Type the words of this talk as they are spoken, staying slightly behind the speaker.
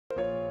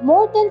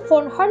More than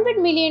 400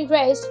 million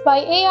raised by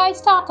AI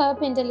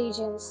startup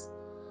Intelligence.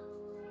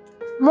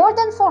 More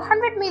than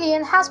 400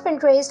 million has been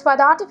raised by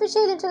the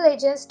artificial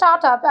intelligence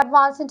startup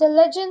Advanced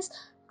Intelligence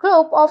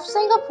Group of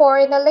Singapore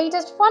in the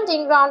latest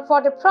funding round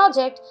for the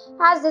project,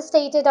 as they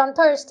stated on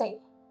Thursday,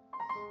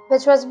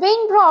 which was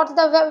being brought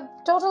the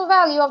total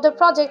value of the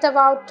project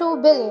about 2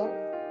 billion.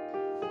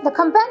 The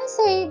company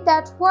said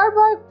that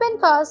Warburg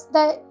Pincus,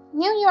 the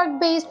New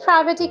York-based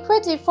private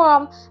equity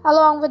firm,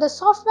 along with the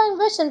SoftBank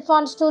Vision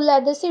Fund to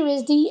lead the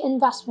Series D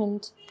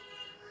investment.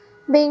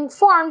 Being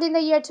formed in the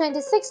year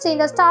 2016,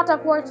 the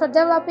startup worked for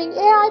developing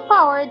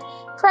AI-powered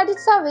credit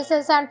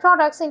services and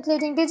products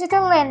including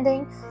digital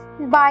lending,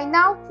 buy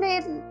now, pay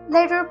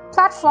later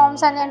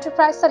platforms, and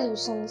enterprise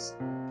solutions.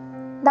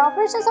 The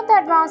operations of the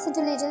Advanced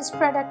Intelligence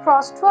spread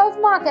across 12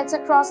 markets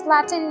across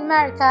Latin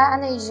America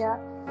and Asia.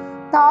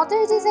 The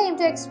authorities aim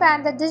to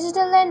expand the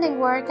digital lending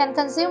work and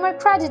consumer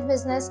credit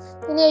business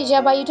in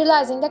Asia by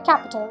utilizing the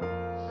capital.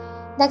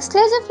 The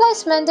exclusive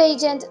placement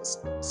agent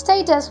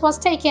status was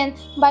taken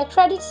by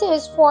Credit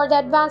Suisse for the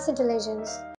Advanced Intelligence.